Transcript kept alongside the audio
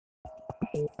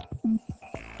You're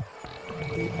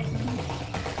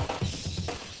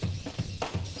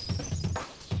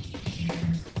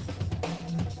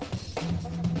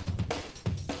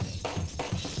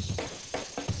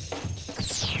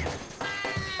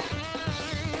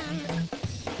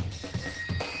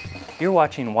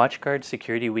watching WatchGuard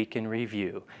Security Week in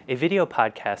Review, a video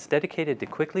podcast dedicated to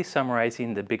quickly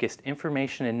summarizing the biggest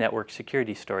information and network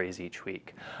security stories each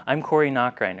week. I'm Corey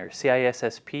Nachreiner,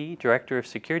 CISSP, Director of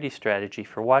Security Strategy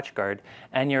for WatchGuard,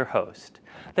 and your host.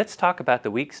 Let's talk about the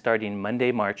week starting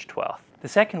Monday, March 12th. The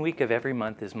second week of every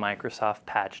month is Microsoft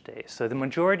Patch Day, so the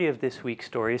majority of this week's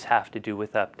stories have to do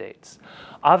with updates.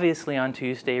 Obviously, on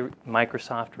Tuesday,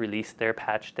 Microsoft released their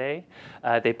Patch Day.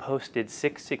 They posted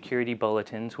 6 security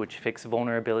bulletins which fix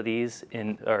vulnerabilities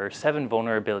or 7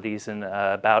 vulnerabilities in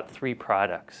about 3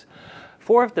 products.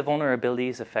 4 of the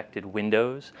vulnerabilities affected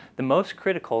Windows. The most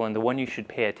critical and the one you should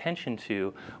pay attention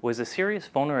to was a serious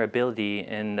vulnerability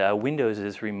in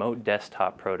Windows's remote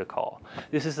desktop protocol.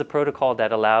 This is the protocol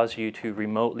that allows you to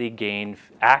remotely gain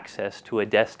access to a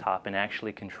desktop and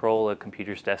actually control a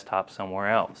computer's desktop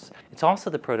somewhere else. It's also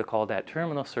the protocol that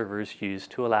terminal servers use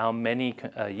to allow many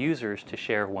users to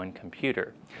share one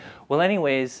computer. Well,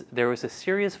 anyways, there was a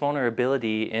serious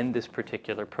vulnerability in this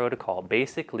particular protocol.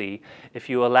 Basically, if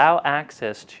you allow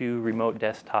access to remote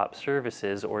desktop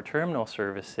services or terminal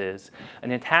services,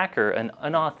 an attacker, an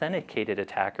unauthenticated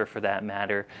attacker for that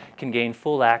matter, can gain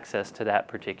full access to that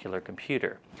particular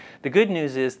computer. The good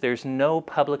news is there's no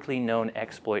publicly known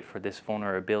exploit for this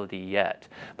vulnerability yet,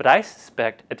 but I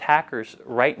suspect attackers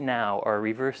right now are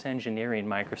reverse engineering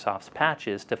Microsoft's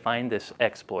patches to find this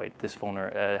exploit,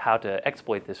 how to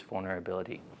exploit this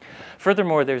vulnerability.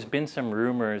 Furthermore, there's been some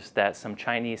rumors that some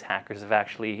Chinese hackers have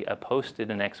actually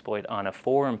posted an exploit on a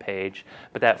forum page,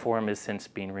 but that forum has since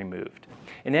been removed.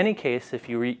 In any case, if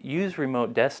you use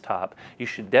remote desktop, you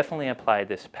should definitely apply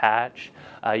this patch.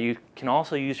 You can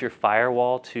also use your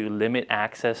firewall to limit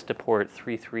access to port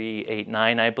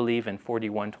 3389, I believe, and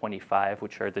 4125,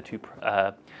 which are the 2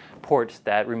 ports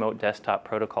that remote desktop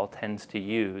protocol tends to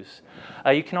use.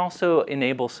 You can also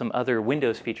enable some other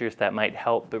Windows features that might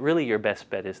help, but really your best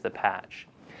bet is the patch.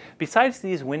 Besides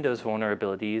these Windows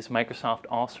vulnerabilities, Microsoft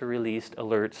also released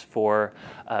alerts for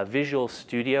Visual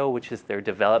Studio, which is their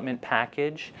development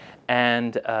package,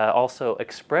 and also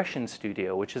Expression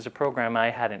Studio, which is a program I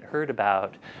hadn't heard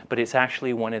about, but it's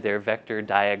actually one of their vector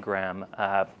diagram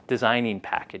designing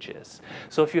packages.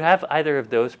 So if you have either of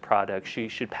those products, you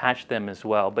should patch them as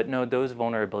well, but no, those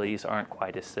vulnerabilities aren't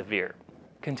quite as severe.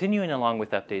 Continuing along with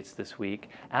updates this week,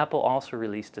 Apple also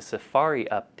released a Safari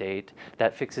update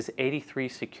that fixes 83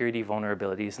 security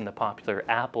vulnerabilities in the popular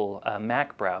Apple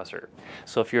Mac browser.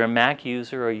 So if you're a Mac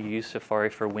user or you use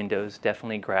Safari for Windows,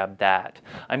 definitely grab that.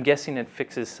 I'm guessing it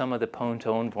fixes some of the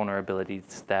prone-to-own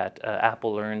vulnerabilities that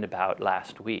Apple learned about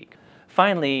last week.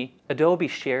 Finally, Adobe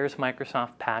shares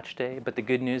Microsoft Patch Day, but the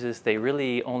good news is they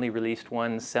really only released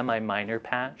one semi-minor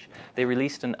patch. They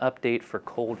released an update for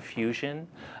Cold Fusion.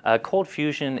 Cold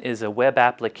Fusion is a web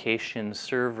application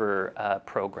server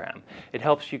program. It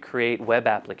helps you create web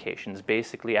applications,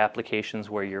 basically applications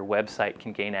where your website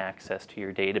can gain access to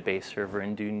your database server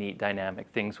and do neat dynamic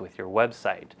things with your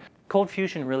website. Cold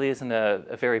Fusion really isn't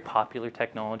a very popular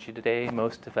technology today.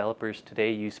 Most developers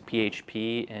today use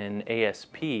PHP and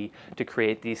ASP to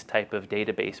create these type of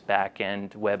database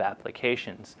backend web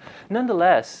applications.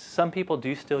 Nonetheless, some people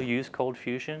do still use Cold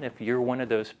Fusion. If you're one of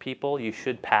those people, you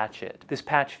should patch it. This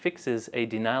patch fixes a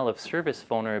denial of service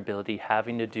vulnerability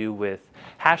having to do with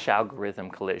hash algorithm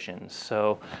collisions.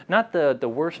 So not the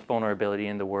worst vulnerability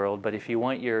in the world, but if you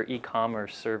want your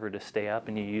e-commerce server to stay up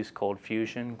and you use Cold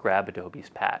Fusion, grab Adobe's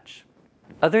patch.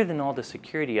 Other than all the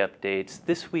security updates,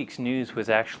 this week's news was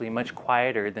actually much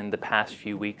quieter than the past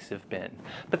few weeks have been,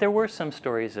 but there were some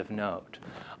stories of note.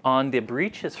 On the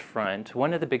breaches front,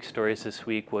 one of the big stories this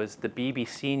week was the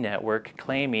BBC network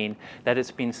claiming that it's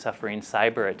been suffering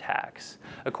cyber attacks.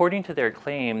 According to their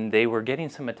claim, they were getting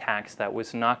some attacks that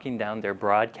was knocking down their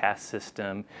broadcast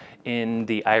system in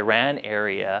the Iran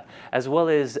area, as well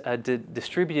as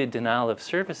distributed denial of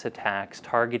service attacks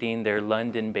targeting their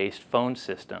London-based phone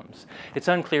systems. It's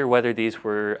unclear whether these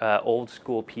were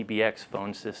old-school PBX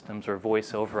phone systems or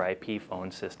voice-over IP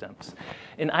phone systems.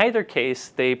 In either case,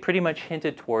 they pretty much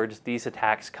hinted towards these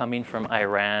attacks coming from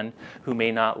Iran, who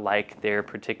may not like their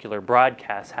particular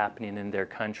broadcasts happening in their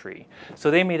country.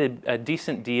 So they made a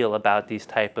decent deal about these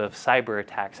type of cyber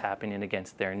attacks happening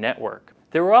against their network.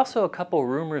 There were also a couple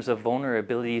rumors of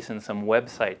vulnerabilities in some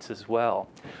websites as well.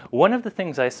 One of the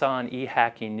things I saw on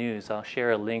eHacking News, I'll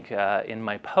share a link in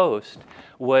my post,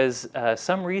 was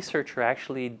some researcher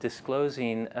actually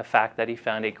disclosing a fact that he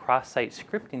found a cross-site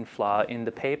scripting flaw in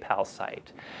the PayPal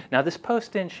site. Now this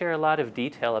post didn't share a lot of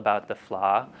detail about the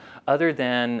flaw, other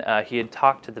than he had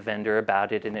talked to the vendor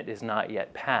about it and it is not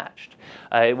yet patched.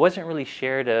 It wasn't really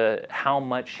shared how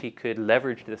much he could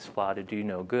leverage this flaw to do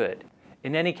no good.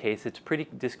 In any case, it's pretty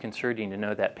disconcerting to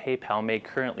know that PayPal may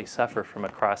currently suffer from a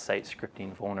cross-site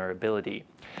scripting vulnerability.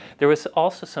 There was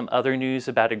also some other news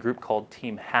about a group called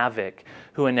Team Havoc,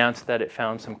 who announced that it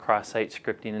found some cross-site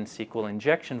scripting and SQL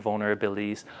injection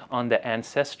vulnerabilities on the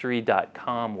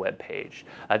Ancestry.com webpage.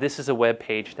 This is a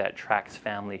webpage that tracks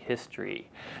family history.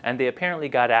 And they apparently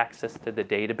got access to the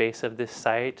database of this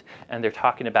site, and they're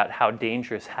talking about how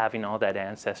dangerous having all that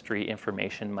ancestry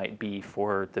information might be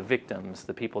for the victims,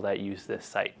 the people that use this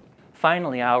site.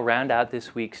 Finally, I'll round out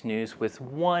this week's news with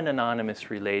one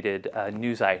anonymous-related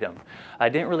news item. I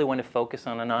didn't really want to focus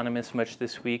on anonymous much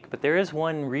this week, but there is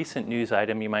one recent news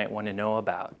item you might want to know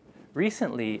about.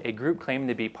 Recently, a group claiming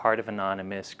to be part of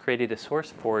Anonymous created a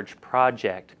SourceForge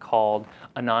project called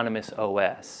Anonymous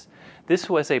OS. This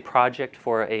was a project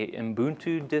for a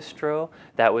Ubuntu distro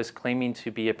that was claiming to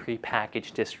be a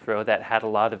prepackaged distro that had a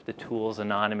lot of the tools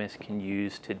Anonymous can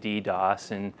use to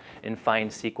DDoS and find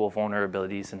SQL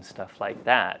vulnerabilities and stuff like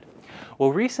that.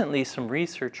 Well, recently some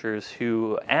researchers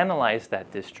who analyzed that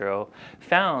distro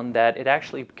found that it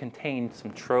actually contained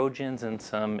some Trojans and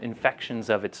some infections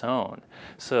of its own.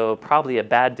 So probably a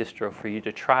bad distro for you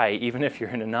to try, even if you're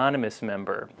an Anonymous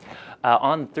member.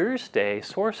 On Thursday,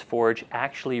 SourceForge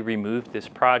actually removed this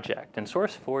project, and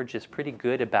SourceForge is pretty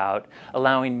good about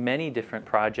allowing many different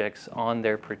projects on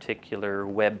their particular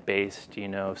web-based,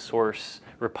 source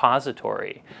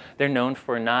repository. They're known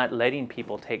for not letting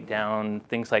people take down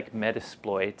things like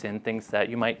Metasploit and things that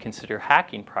you might consider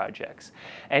hacking projects.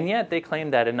 And yet they claim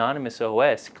that Anonymous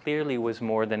OS clearly was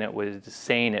more than it was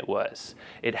saying it was.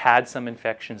 It had some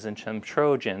infections and some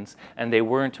Trojans, and they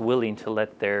weren't willing to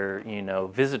let their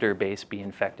visitor base be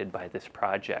infected by this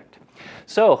project.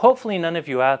 So hopefully none of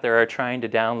you out there are trying to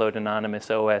download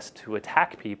Anonymous OS to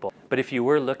attack people. But if you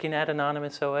were looking at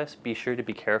Anonymous OS, be sure to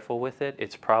be careful with it.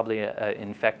 It's probably an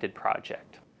infected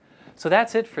project. So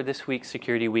that's it for this week's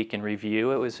Security Week in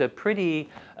Review. It was a pretty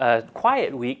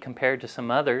quiet week compared to some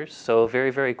others, so a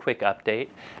very, very quick update.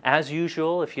 As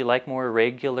usual, if you like more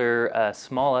regular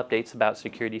small updates about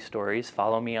security stories,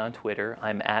 follow me on Twitter.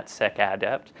 I'm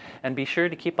 @SecAdept. And be sure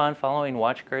to keep on following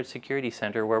WatchGuard Security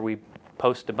Center, where we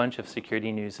post a bunch of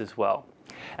security news as well.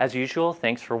 As usual,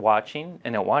 thanks for watching,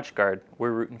 and at WatchGuard,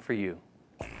 we're rooting for you.